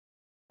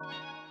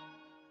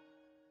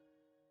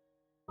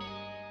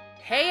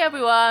Hey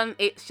everyone,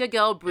 it's your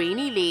girl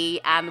Breenie Lee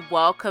and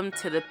welcome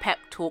to the Pep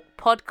Talk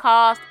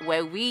podcast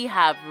where we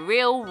have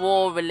real,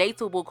 raw,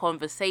 relatable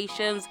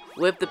conversations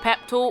with the pep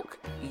talk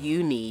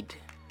you need.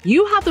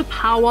 You have the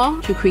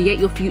power to create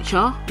your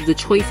future with the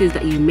choices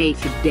that you make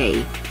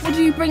today. What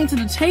do you bring to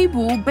the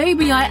table?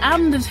 Baby, I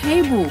am the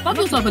table. Love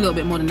yourself a little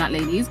bit more than that,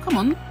 ladies. Come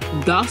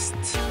on. Dust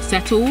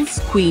settles,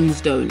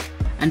 queens don't.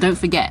 And don't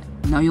forget,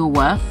 know your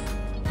worth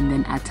and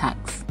then add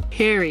tax.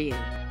 Period.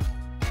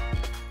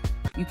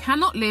 You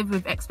cannot live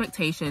with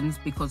expectations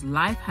because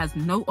life has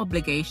no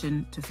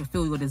obligation to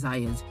fulfill your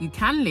desires. You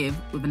can live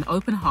with an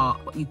open heart,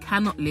 but you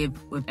cannot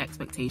live with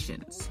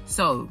expectations.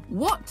 So,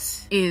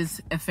 what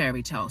is a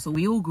fairy tale? So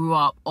we all grew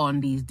up on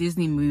these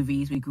Disney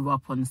movies. We grew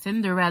up on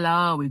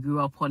Cinderella. We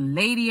grew up on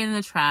Lady and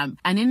the Tramp.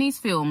 And in these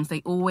films,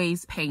 they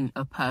always paint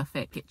a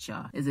perfect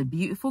picture. There's a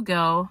beautiful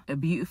girl, a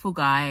beautiful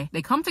guy.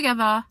 They come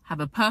together,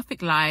 have a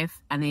perfect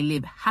life, and they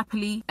live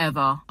happily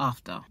ever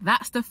after.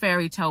 That's the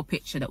fairy tale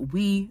picture that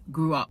we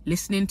grew up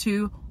listening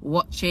to,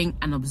 watching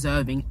and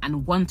observing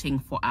and wanting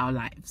for our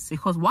lives.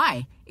 Because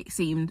why? It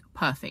seemed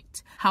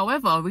perfect.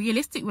 However,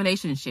 realistic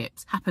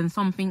relationships happen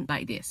something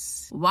like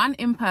this. One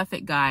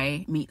imperfect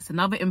guy meets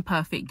another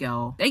imperfect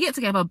girl. They get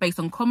together based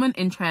on common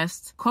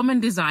interests, common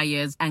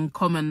desires, and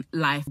common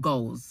life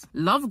goals.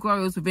 Love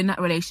grows within that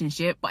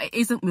relationship, but it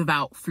isn't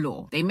without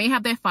flaw. They may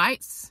have their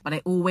fights, but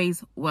they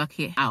always work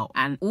it out.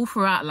 And all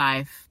throughout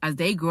life, as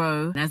they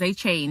grow and as they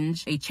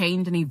change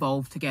and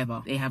evolve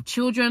together. They have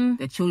children,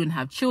 their children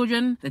have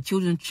children, their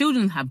children's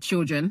children have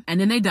children, and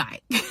then they die.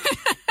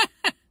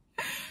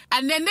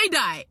 And then they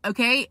die,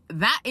 okay?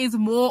 That is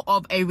more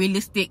of a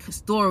realistic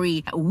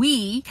story that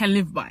we can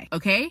live by,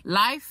 okay?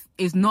 Life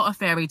is not a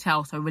fairy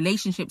tale, so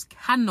relationships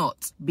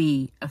cannot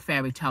be a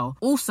fairy tale.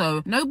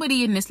 Also,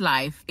 nobody in this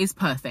life is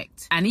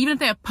perfect. And even if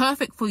they're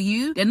perfect for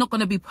you, they're not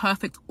going to be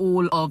perfect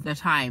all of the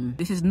time.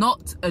 This is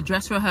not a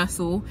dress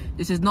rehearsal.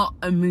 This is not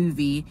a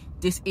movie.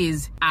 This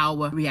is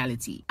our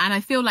reality. And I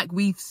feel like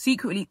we've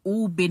secretly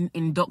all been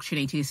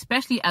indoctrinated,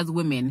 especially as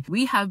women.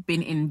 We have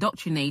been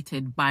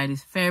indoctrinated by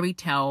this fairy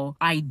tale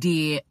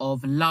idea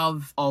of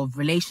love, of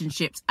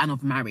relationships, and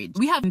of marriage.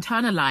 We have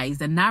internalized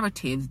the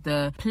narratives,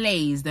 the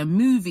plays, the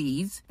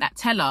movies that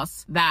tell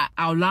us that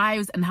our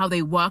lives and how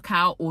they work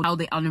out or how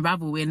they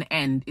unravel in the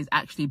end is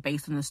actually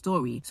based on a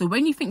story. So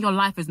when you think your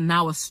life is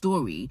now a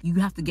story, you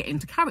have to get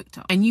into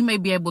character. And you may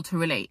be able to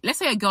relate. Let's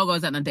say a girl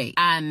goes on a date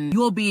and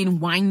you're being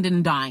wined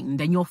and dined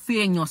and you're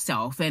feeling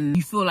yourself and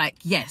you feel like,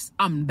 yes,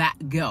 I'm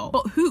that girl.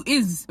 But who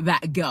is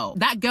that girl?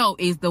 That girl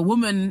is the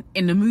woman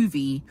in the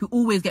movie who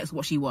always gets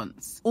what she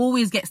wants,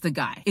 always gets the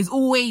guy, is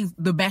always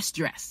the best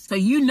dressed. So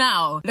you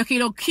now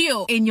looking all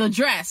cute in your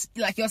dress,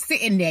 like you're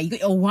sitting there, you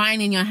got your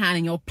wine in your hand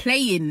and you're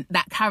playing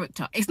that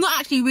character. It's not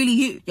actually really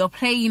you. You're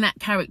playing that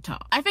character.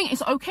 I think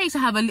it's okay to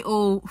have a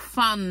little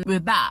fun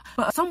with that.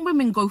 But some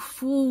women go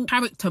full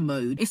character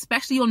mode,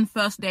 especially on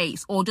first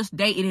dates or just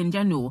dating in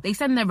general. They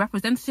send their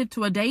representative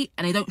to a date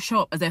and they don't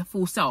show up as their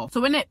full self.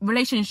 So when that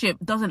relationship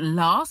doesn't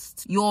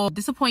last, you're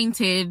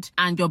disappointed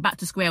and you're back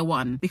to square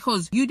one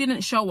because you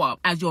didn't show up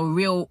as your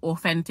real,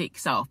 authentic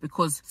self,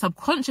 because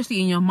subconsciously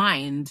in your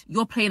mind,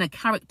 you're playing a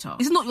character.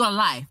 It's not your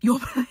life.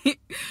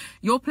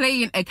 You're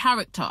playing a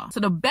character. So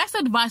the best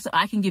advice that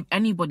I can give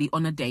anybody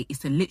on a date is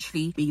to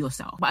literally be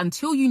yourself. But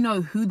until you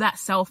know who that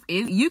self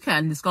is, you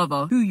can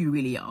discover who you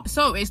really are.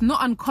 So it's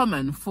not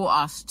uncommon for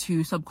us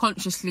to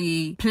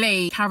subconsciously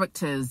play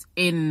characters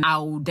in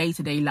our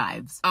day-to-day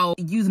lives. I'll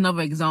use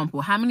another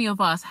example. How many of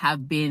us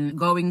have been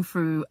going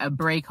through a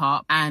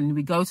breakup and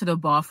we go to the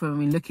bathroom,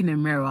 we look in the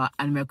mirror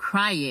and we're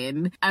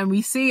crying and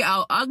we see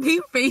our ugly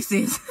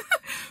faces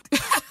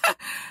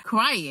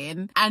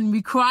crying and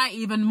we cry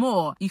even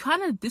more? You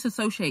kind of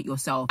disassociate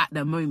yourself at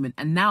the moment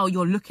and now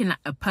you're looking at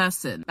a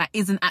person that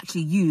isn't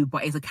actually you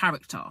but is a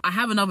character. I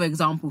have another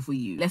example for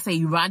you. Let's say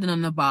you're riding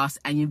on the bus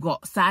and you've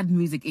got sad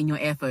music in your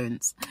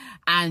earphones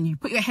and you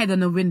put your head on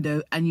the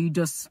window and you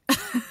just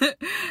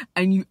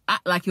and you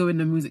act like you're in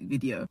the music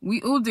video.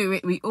 We all do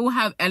it. We all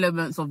have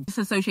elements of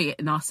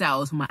disassociating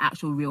ourselves from our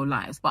actual real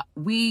lives, but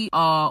we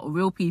are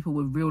real people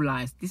with real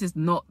lives. This is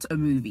not a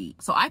movie.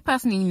 So I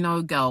personally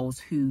know girls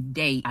who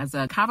date as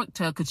a caricature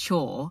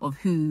of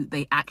who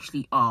they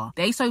actually are.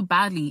 They so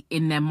badly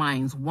in their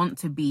minds want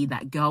to be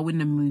that girl in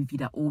the movie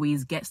that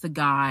always gets the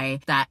guy,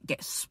 that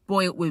gets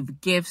spoiled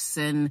with gifts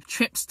and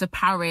trips to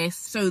Paris.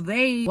 So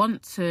they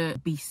want to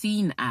be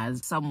seen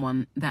as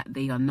someone that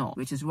they are not,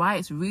 which is why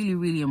it's really,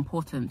 really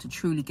important to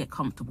truly get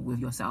comfortable with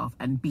yourself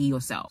and be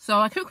yourself. So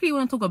I quickly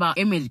want to talk about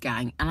image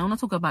gang and I want to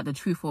talk about the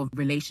truth of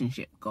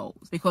relationship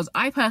goals, because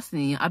I've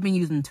been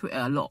using Twitter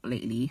a lot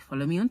lately.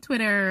 Follow me on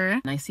Twitter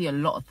and I see a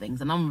lot of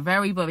things and I'm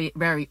very, very,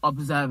 very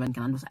observant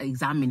and I'm just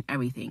examining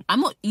everything.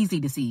 I'm not easily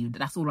deceived,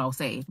 that's all I'll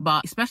say.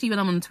 But especially when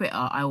I'm on Twitter,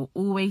 I will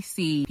always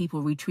see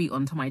people retweet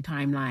onto my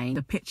timeline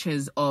the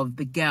pictures of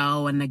the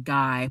girl and the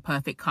guy,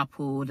 perfect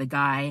couple. The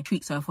guy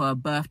treats her for her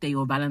birthday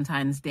or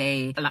Valentine's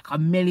Day, like a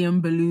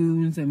million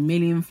balloons, a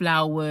million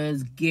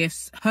flowers,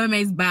 gifts,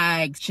 Hermes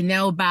bags,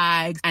 Chanel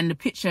bags, and the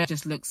picture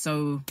just looks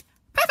so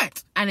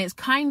perfect. And it's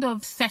kind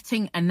of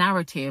setting a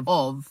narrative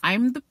of,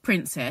 I'm the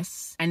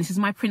princess and this is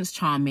my Prince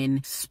Charming,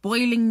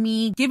 spoiling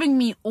me, giving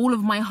me all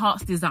of my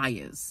heart's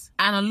desires.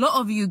 And a lot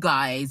of you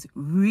guys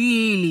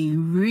really,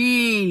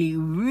 really,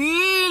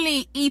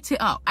 really eat it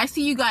up. I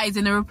see you guys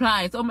in the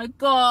replies, oh my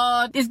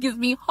God, this gives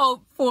me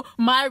hope for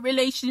my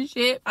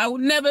relationship. I will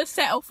never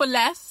settle for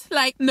less.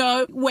 Like,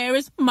 no, where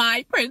is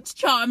my Prince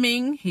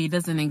Charming? He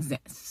doesn't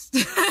exist.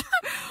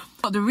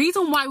 But the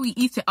reason why we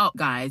eat it up,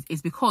 guys,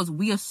 is because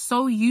we are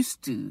so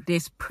used to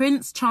this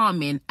Prince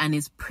Charming and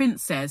his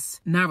princess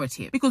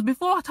narrative. Because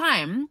before our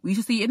time, we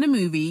used to see it in the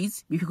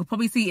movies, we could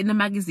probably see it in the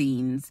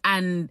magazines,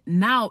 and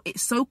now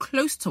it's so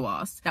close to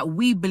us that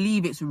we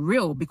believe it's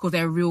real because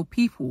they're real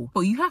people.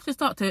 But you have to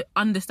start to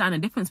understand the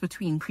difference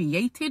between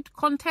created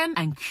content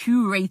and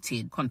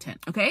curated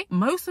content, okay?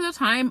 Most of the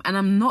time, and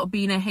I'm not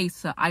being a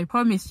hater, I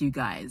promise you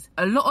guys,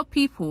 a lot of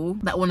people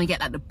that want to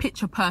get like the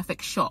picture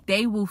perfect shot,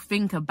 they will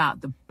think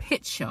about the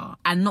picture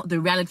and not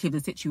the reality of the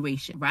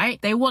situation, right?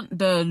 They want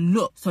the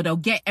look, so they'll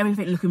get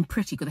everything looking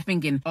pretty because they're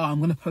thinking, oh, I'm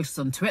gonna post this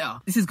on Twitter,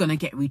 this is gonna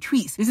get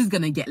retweets, this is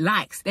gonna get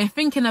likes. They're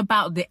thinking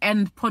about the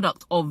end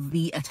product of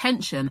the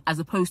attention as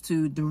opposed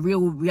to the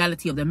real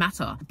reality of the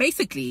matter.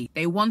 Basically,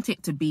 they want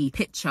it to be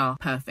picture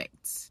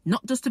perfect,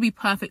 not just to be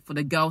perfect for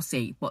the girl's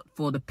sake, but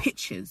for the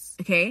pictures,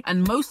 okay?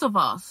 And most of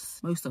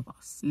us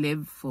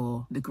live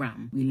for the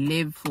gram. We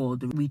live for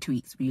the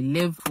retweets. We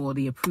live for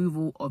the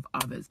approval of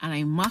others. And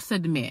I must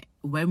admit,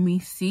 when we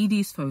see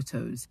these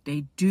photos,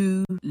 they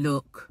do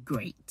look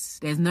great.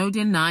 There's no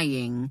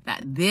denying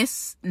that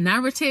this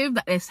narrative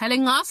that they're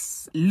telling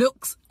us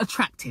looks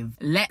attractive.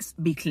 Let's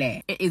be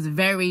clear. It is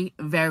very,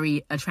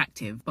 very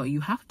attractive. But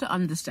you have to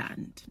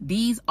understand,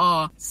 these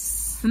are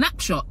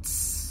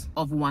snapshots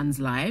of one's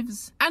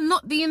lives and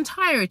not the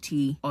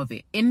entirety of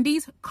it. In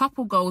these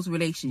couple goals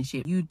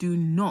relationship, you do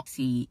not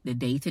see the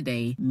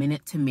day-to-day,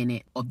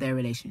 minute-to-minute of their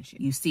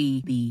relationship. You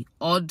see the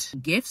odd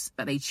gifts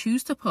that they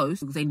choose to post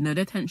because they know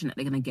the attention that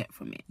they're going to get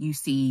from it. You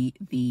see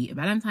the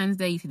Valentine's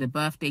Day, you see the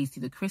birthday, you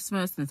see the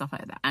Christmas and stuff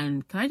like that.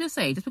 And can I just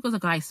say, just because a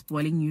guy's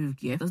spoiling you with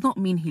gifts does not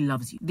mean he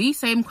loves you. These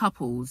same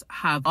couples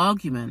have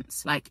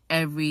arguments like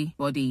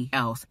everybody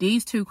else.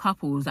 These two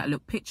couples that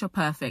look picture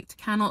perfect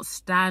cannot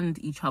stand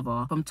each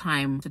other from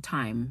time to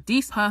time.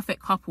 This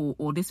perfect couple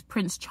or this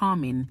Prince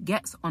Charming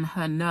gets on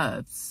her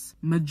nerves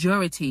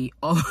majority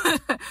of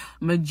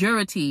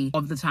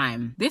the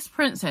time. This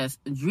princess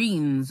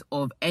dreams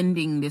of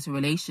ending this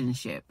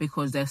relationship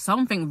because there's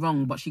something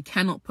wrong, but she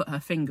cannot put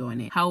her finger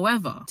on it.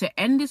 However, to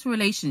end this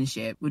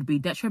relationship would be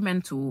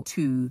detrimental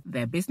to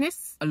their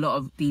business. A lot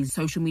of these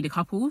social media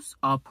couples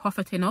are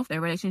profiting off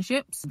their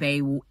relationships.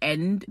 They will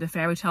end the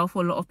fairy tale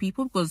for a lot of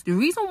people because the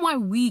reason why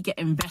we get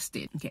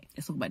invested, okay,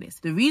 let's talk about this.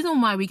 The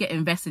reason why we get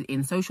invested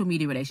in social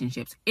media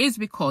relationships is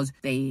because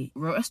they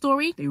wrote a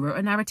story, they wrote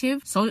a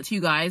narrative, sold it to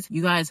you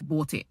guys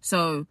bought it.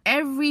 So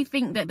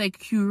everything that they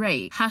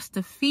curate has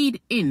to feed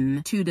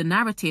in to the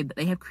narrative that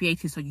they have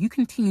created so you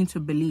continue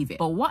to believe it.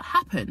 But what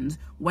happens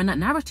when that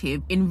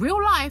narrative in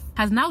real life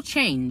has now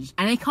changed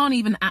and they can't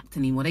even act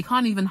anymore? They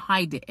can't even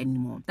hide it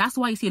anymore. That's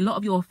why you see a lot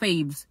of your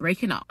faves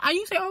breaking up. And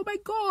you say, oh my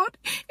God,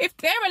 if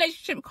their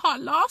relationship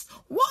can't last,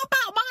 what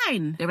about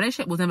mine? Their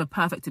relationship was never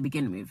perfect to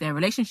begin with. Their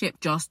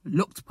relationship just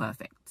looked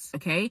perfect,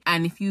 okay?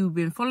 And if you've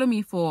been following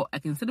me for a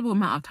considerable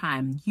amount of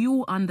time, you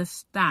will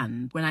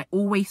understand when I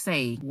always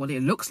say what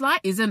it looks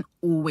like isn't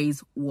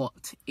always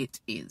what it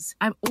is.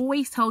 I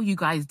always tell you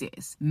guys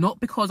this, not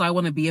because I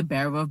want to be a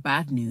bearer of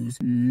bad news,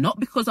 not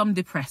because I'm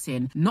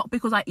depressing, not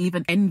because I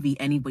even envy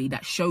anybody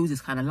that shows this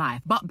kind of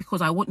life, but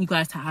because I want you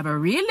guys to have a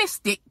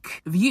realistic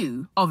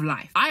view of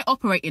life. I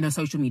operate in a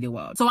social media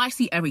world, so I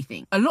see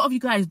everything. A lot of you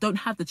guys don't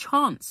have the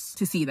chance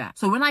to see that.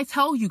 So when I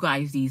tell you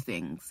guys these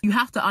things, you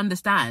have to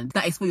understand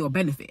that it's for your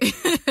benefit.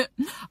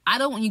 I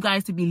don't want you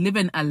guys to be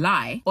living a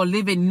lie or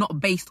living not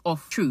based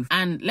off truth.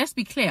 And let's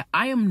be clear,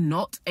 I am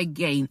not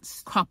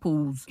against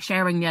couples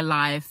sharing their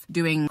life,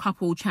 doing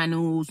couple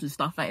channels and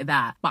stuff like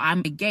that. But I'm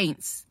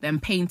against them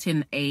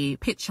painting a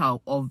picture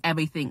of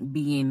everything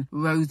being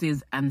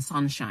roses and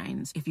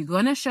sunshines. If you're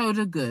going to show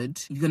the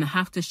good, you're going to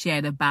have to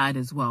share the bad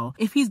as well.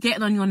 If he's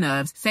getting on your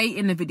nerves, say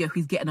in the video,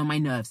 he's getting on my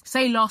nerves.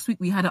 Say last week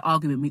we had an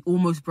argument, we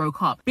almost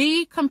broke up.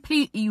 Be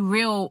completely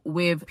real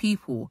with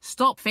people.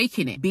 Stop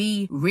faking it.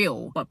 Be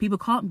real. But people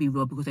can't be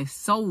real because they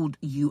sold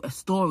you a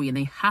story and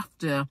they have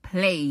to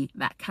play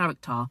that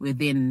character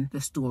within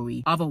the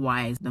story.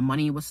 Otherwise, the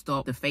money will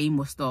stop, the fame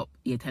will stop,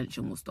 the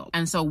attention will stop.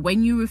 And so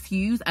when you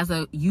refuse as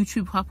a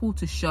YouTube couple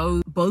to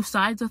show both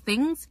sides of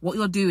things, what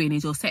you're doing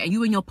is you're setting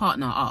you and your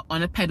partner up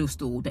on a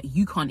pedestal that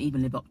you can't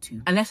even live up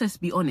to. And let's just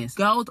be honest,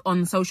 girls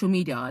on social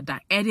media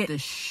that edit the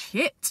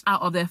shit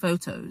out of their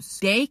photos,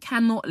 they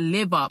cannot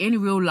live up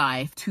in real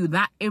life to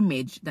that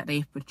image that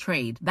they've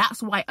portrayed.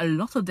 That's why a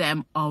lot of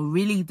them are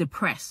really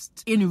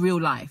depressed in real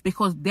life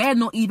because they're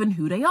not even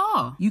who they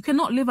are. You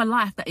cannot live a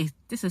life that is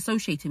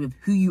disassociated with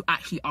who you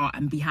actually are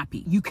and be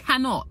happy. You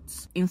cannot.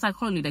 In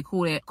psychology, they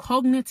call it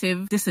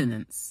cognitive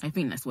dissonance. I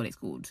think that's what it's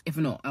called. If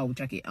not, I'll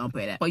check it. I'll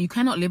put it there. But you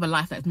cannot live a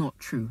life that's not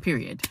true,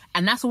 period.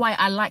 And that's why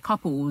I like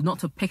couples, not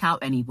to pick out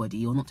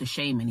anybody or not to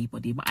shame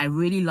anybody, but I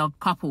really love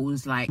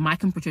couples like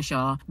Mike and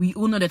Patricia. We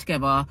all know they're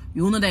together.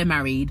 We all know they're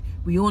married.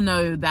 We all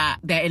know that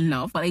they're in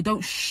love, but they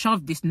don't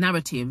shove this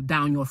narrative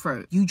down your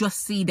throat. You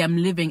just see them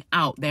living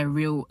out their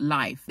real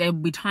life. There'll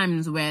be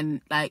times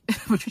when, like,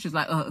 Patricia's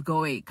like, oh, go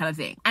away, kind of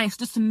thing. And it's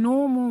just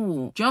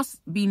normal.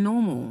 Just be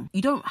normal.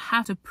 You don't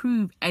have to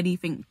prove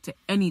anything to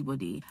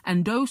anybody.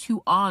 And those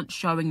who aren't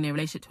showing their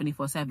relationship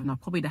 24/7 are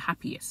probably the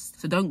happiest.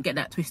 So don't get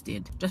that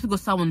twisted. Just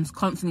because someone's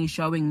constantly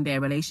showing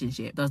their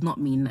relationship does not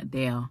mean that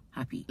they're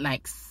happy.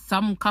 Like,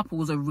 some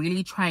couples are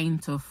really trying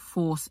to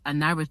force a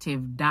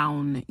narrative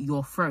down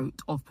your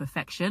throat of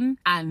perfection,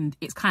 and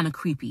it's kind of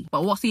creepy.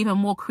 But what's even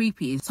more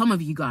creepy is some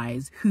of you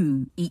guys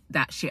who eat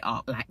that shit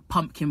up, like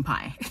pumpkin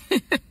pie.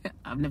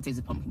 I've never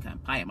tasted pumpkin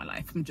pie in my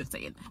life, I'm just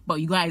saying. But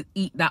you guys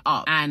eat that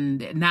up,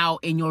 and now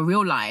in your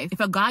real life, if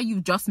a guy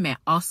you've just met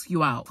asks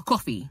you out for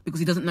coffee because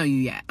he doesn't know you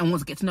yet and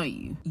wants to get to know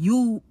you,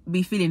 you'll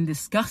be feeling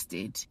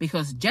disgusted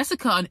because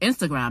Jessica on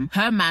Instagram,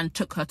 her man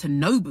took her to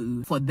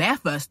Nobu for their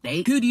first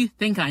date. Who do you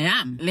think I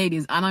am?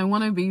 Ladies, and I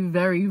want to be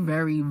very,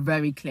 very,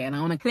 very clear, and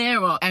I want to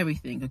clear up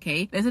everything,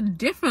 okay? There's a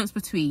difference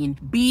between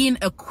being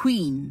a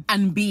queen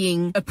and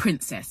being a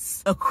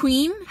princess. A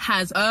queen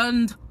has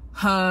earned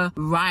her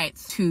right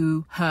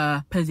to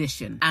her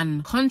position,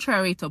 and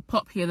contrary to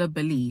popular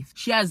belief,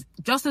 she has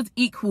just as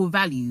equal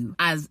value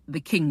as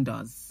the king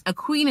does. A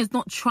queen is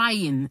not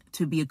trying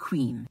to be a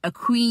queen. A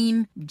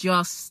queen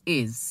just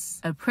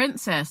is. A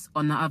princess,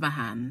 on the other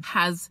hand,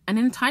 has an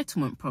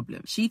entitlement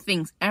problem. She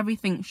thinks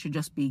everything should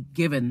just be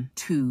given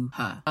to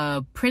her.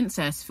 A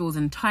princess feels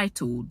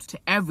entitled to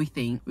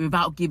everything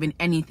without giving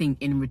anything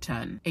in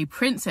return. A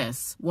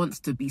princess wants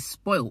to be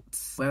spoilt,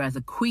 whereas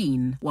a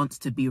queen wants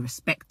to be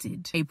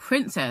respected. A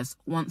princess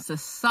wants to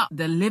suck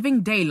the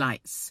living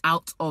daylights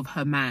out of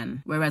her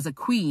man, whereas a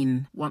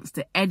queen wants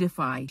to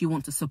edify. She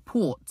wants to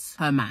support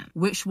her man.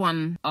 Which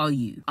one are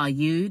you? Are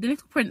you the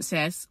little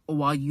princess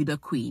or are you the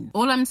queen?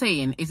 All I'm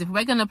saying is, if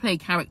we're gonna play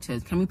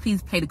characters, can we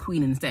please play the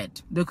queen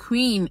instead? The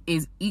queen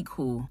is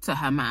equal to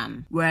her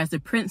man, whereas the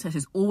princess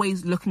is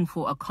always looking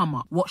for a come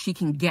up, what she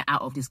can get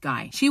out of this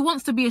guy. She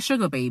wants to be a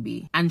sugar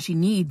baby and she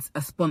needs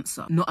a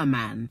sponsor, not a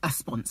man, a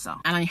sponsor.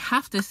 And I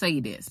have to say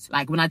this,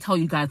 like when I tell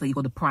you guys that you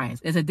got the prize,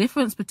 there's a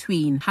difference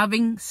between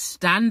having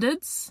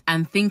standards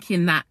and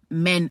thinking that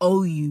men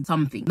owe you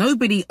something.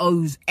 Nobody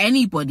owes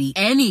anybody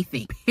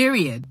anything,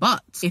 period.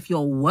 But if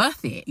you're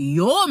worth it,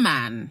 your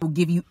man will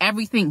give you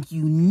everything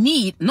you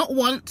need, not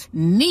want,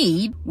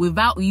 need,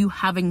 without you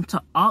having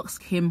to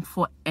ask him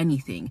for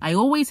anything. I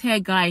always hear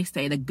guys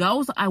say the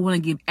girls that I want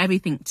to give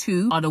everything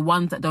to are the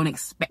ones that don't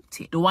expect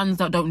it, the ones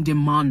that don't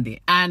demand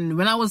it. And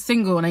when I was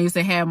single and I used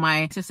to hear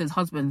my sister's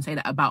husband say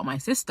that about my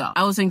sister,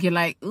 I was thinking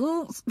like,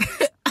 oops.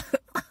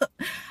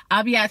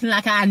 I'll be acting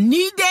like I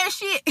need that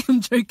shit. I'm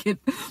joking.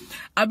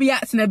 I'll be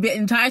acting a bit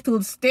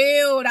entitled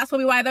still. That's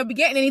probably why I don't be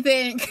getting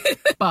anything.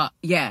 But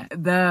yeah,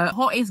 the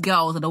hottest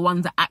girls are the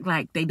ones that act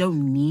like they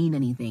don't need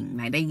anything.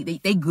 Like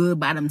they good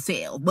by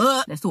themselves,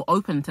 but they're still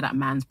open to that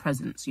man's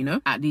presence, you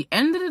know? At the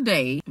end of the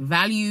day,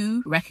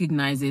 value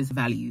recognizes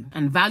value,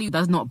 and value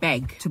does not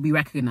beg to be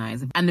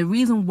recognized. And the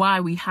reason why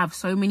we have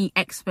so many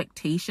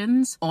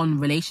expectations on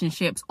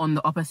relationships on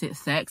the opposite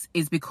sex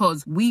is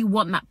because we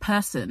want that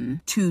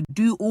person to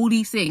do all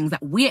these things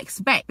that we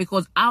expect,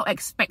 because our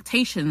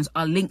expectations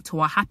are linked to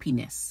our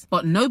happiness.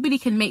 But nobody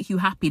can make you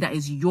happy. That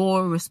is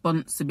your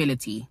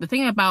responsibility. The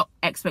thing about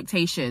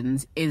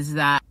expectations is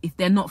that if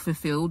they're not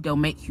fulfilled, they'll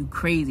make you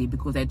crazy,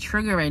 because they're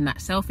triggering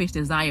that selfish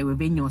desire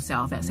within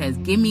yourself that says,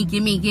 gimme,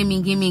 gimme,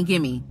 gimme, gimme,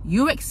 gimme.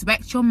 You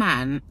expect your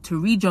man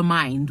to read your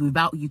mind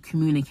without you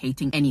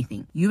communicating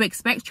anything. You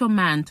expect your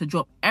man to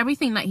drop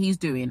everything that he's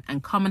doing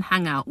and come and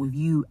hang out with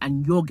you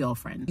and your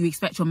girlfriend. You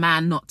expect your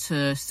man not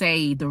to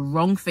say the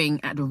wrong thing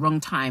at the wrong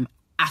time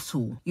at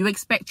all. You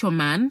expect your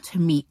man to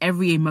meet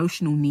every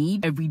emotional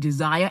need, every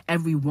desire,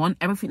 every want,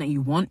 everything that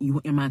you want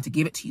your man to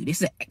give it to you. This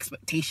is an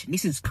expectation.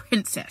 This is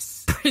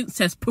princess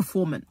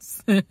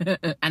performance.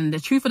 And the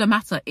truth of the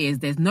matter is,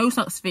 there's no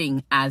such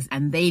thing as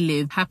and they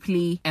live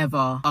happily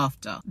ever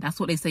after. That's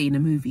what they say in the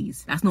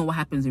movies. That's not what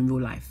happens in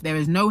real life. There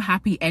is no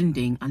happy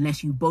ending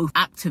unless you both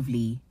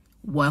actively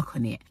work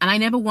on it. And I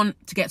never want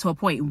to get to a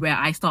point where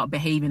I start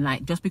behaving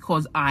like just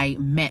because I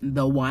met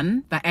the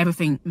one, that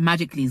everything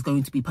magically is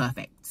going to be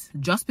perfect.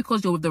 Just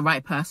because you're with the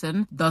right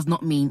person does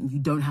not mean you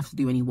don't have to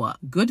do any work.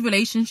 Good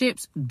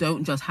relationships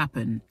don't just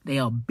happen. They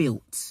are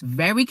built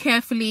very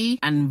carefully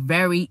and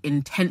very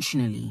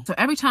intentionally. So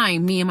every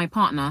time me and my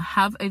partner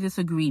have a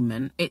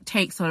disagreement, it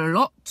takes a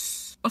lot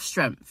of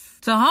strength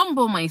to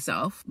humble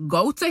myself,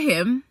 go to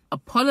him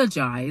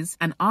apologize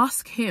and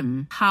ask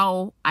him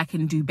how I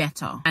can do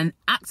better and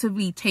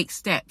actively take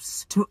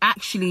steps to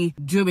actually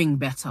doing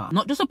better.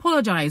 Not just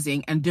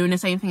apologizing and doing the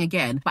same thing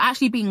again, but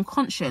actually being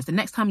conscious the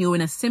next time you're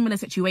in a similar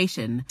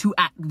situation to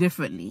act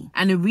differently.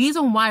 And the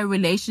reason why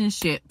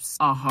relationships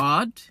are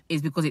hard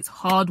is because it's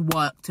hard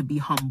work to be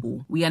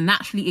humble. We are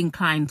naturally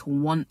inclined to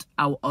want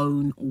our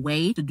own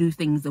way, to do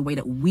things the way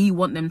that we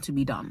want them to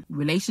be done.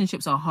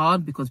 Relationships are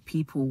hard because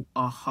people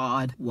are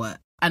hard work.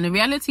 And the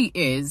reality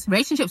is,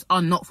 relationships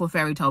are not for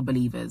fairy tale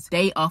believers.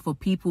 They are for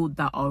people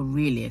that are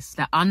realists,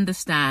 that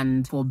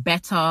understand for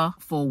better,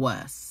 for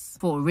worse,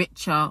 for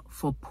richer,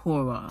 for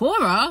poorer.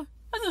 Poorer?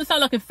 Doesn't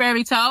sound like a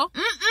fairy tale.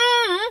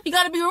 You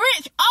gotta be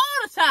rich all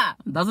the time.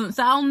 Doesn't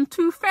sound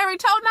too fairy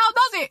tale now,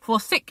 does it? For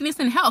sickness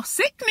and health.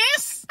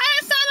 Sickness? I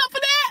ain't signed up for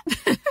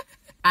that.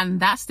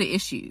 And that's the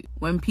issue.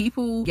 When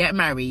people get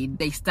married,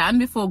 they stand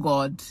before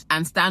God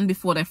and stand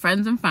before their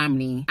friends and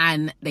family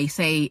and they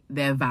say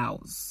their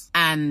vows.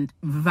 And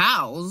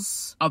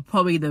vows are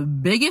probably the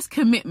biggest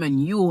commitment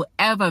you will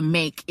ever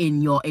make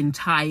in your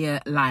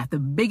entire life. The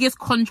biggest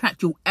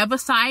contract you'll ever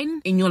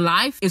sign in your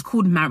life is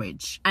called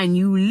marriage. And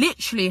you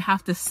literally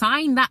have to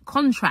sign that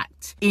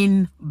contract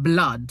in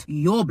blood,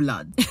 your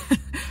blood,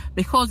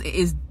 because it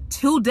is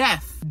till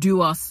death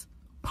do us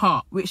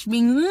part, which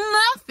means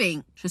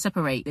nothing should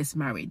separate this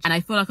marriage. And I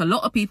feel like a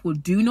lot of people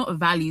do not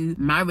value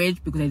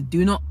marriage because they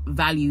do not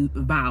value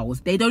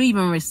vows. They don't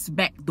even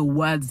respect the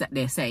words that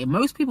they say.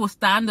 Most people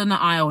stand on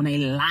the aisle and they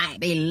lie.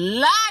 They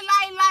lie.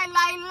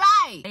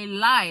 They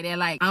lie. They're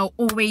like, I'll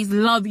always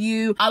love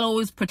you. I'll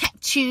always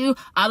protect you.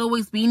 I'll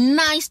always be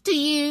nice to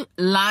you.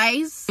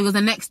 Lies. Because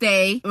the next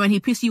day when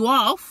he pisses you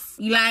off,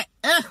 you're like,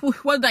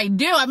 what did I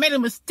do? I made a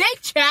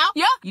mistake, child.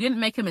 Yeah, you didn't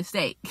make a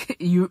mistake.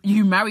 You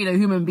married a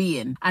human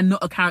being and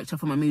not a character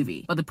from a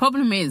movie. But the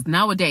problem is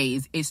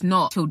nowadays it's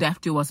not till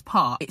death do us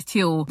part. It's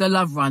till the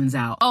love runs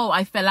out. Oh,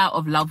 I fell out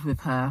of love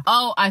with her.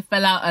 Oh, I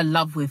fell out of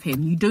love with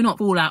him. You do not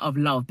fall out of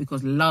love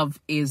because love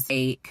is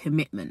a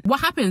commitment. What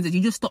happens is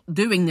you just stop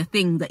doing the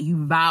thing that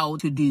you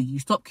vowed to do. You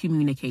stop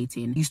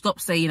communicating. You stop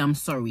saying I'm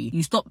sorry.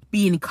 You stop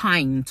being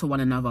kind to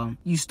one another.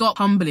 You stop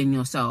humbling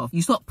yourself.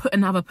 You stop putting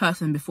another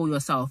person before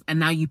yourself, and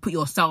now you put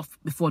yourself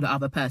before the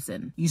other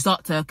person. You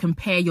start to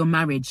compare your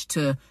marriage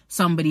to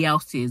somebody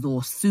else's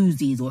or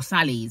Susie's or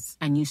Sally's,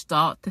 and you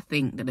start to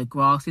think that the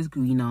grass is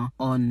greener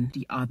on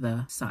the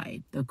other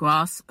side. The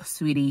grass,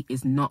 sweetie,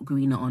 is not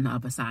greener on the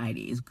other side.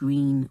 It is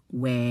green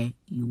where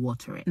you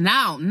water it.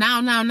 Now,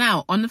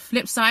 on the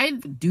flip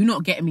side, do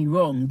not get me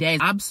wrong.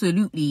 There's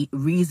absolutely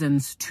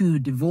reasons to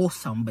divorce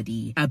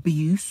somebody.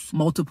 Abuse,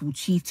 multiple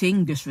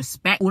cheating,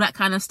 disrespect, all that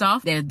kind of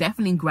stuff. There's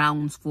definitely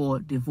grounds for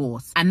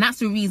divorce. And that's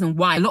the reason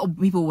why a lot of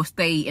people will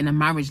stay in a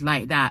marriage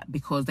like that,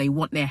 because they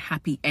want their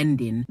happy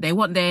ending. They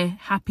want their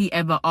happy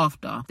ever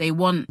after. They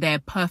want their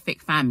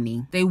perfect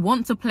family. They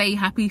want to play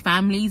happy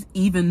families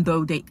even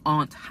though they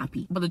aren't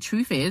happy. But the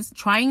truth is,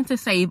 trying to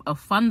save a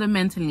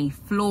fundamentally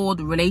flawed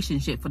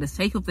relationship for the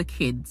sake of the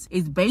kids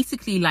is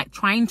basically like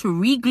trying to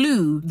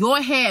re-glue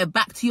your hair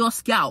back to your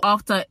scalp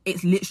after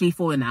it's literally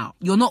fallen out.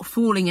 You're not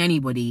fooling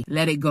anybody.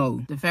 Let it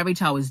go. The fairy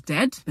tale is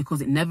dead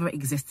because it never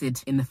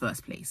existed in the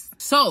first place.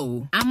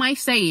 So, am I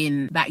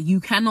saying that you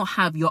cannot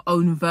have your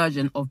own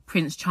version of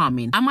Prince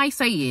Charming? Am I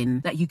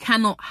saying that you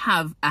cannot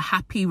have a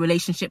happy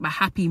relationship, a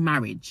happy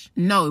marriage?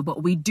 No,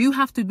 but we do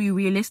have to be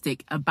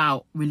realistic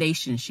about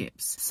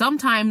relationships.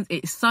 Sometimes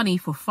it's sunny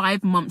for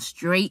 5 months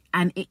straight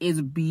and it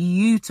is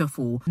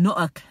beautiful,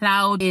 not a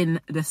cloud in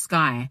the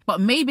sky.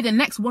 But maybe the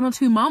next 1 or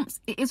 2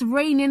 months it is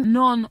raining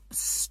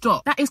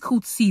non-stop. That is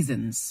called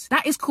seasons.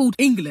 That is called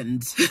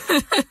England.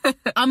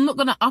 I'm not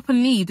gonna up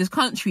and leave this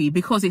country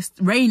because it's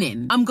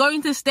raining. I'm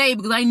going to stay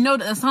because I know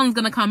that the sun's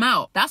gonna come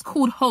out. That's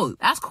called hope.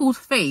 That's called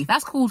faith.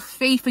 That's called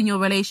faith in your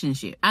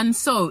relationship. And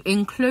so,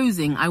 in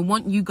closing, I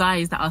want you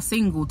guys that are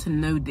single to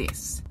know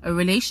this. A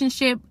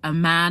relationship, a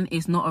man,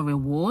 is not a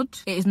reward.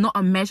 It is not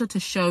a measure to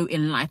show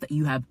in life that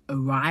you have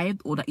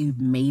arrived or that you've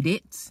made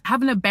it.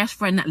 Having a best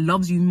friend that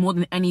loves you more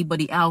than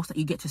anybody else, that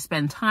you get to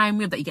spend time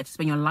with, that you get to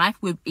spend your life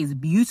with, is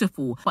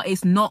beautiful, but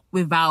it's not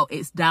without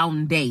its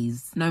down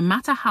days. No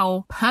matter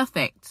how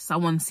perfect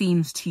someone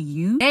seems to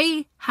you,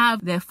 they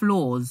have their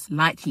flaws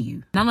like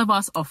you. None of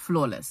us are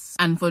flawless.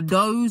 And for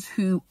those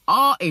who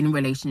are in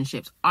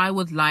relationships, I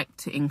would like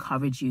to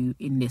encourage you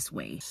in this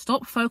way.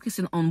 Stop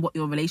focusing on what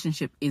your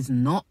relationship is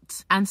not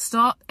and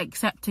start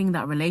accepting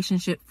that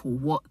relationship for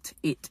what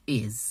it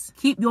is.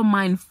 Keep your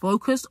mind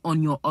focused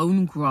on your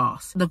own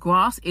grass. The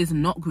grass is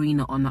not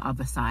greener on the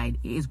other side.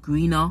 It is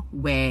greener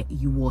where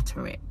you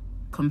water it.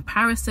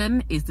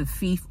 Comparison is the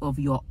thief of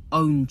your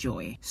own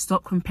joy.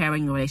 Stop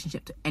comparing your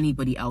relationship to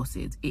anybody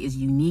else's. It is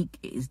unique.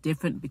 It is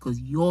different because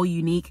you're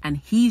unique and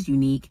he's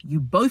unique. You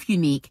both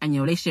unique and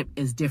your relationship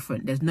is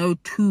different. There's no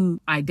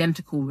two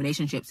identical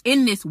relationships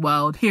in this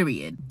world,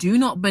 period. Do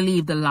not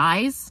believe the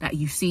lies that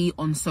you see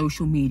on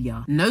social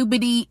media.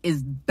 Nobody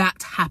is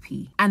that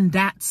happy, and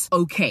that's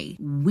okay.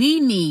 We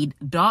need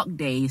dark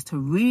days to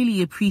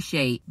really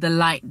appreciate the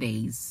light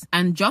days.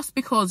 And just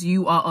because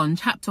you are on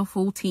chapter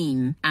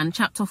 14 and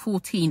chapter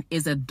 14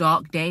 is a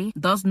dark day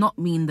does not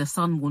mean the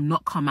sun will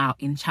not come out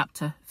in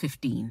chapter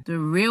 15. The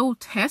real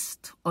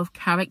test of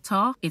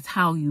character is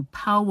how you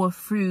power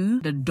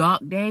through the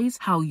dark days,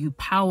 how you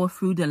power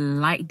through the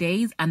light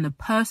days, and the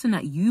person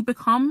that you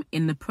become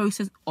in the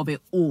process of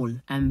it all.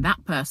 And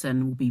that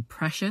person will be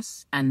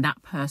precious, and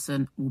that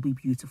person will be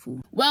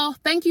beautiful. Well,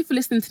 thank you for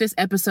listening to this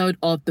episode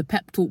of the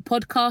Pep Talk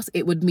podcast.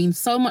 It would mean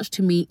so much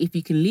to me if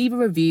you can leave a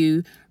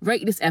review,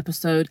 rate this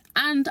episode,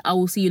 and I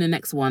will see you in the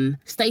next one.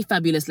 Stay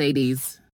fabulous, ladies.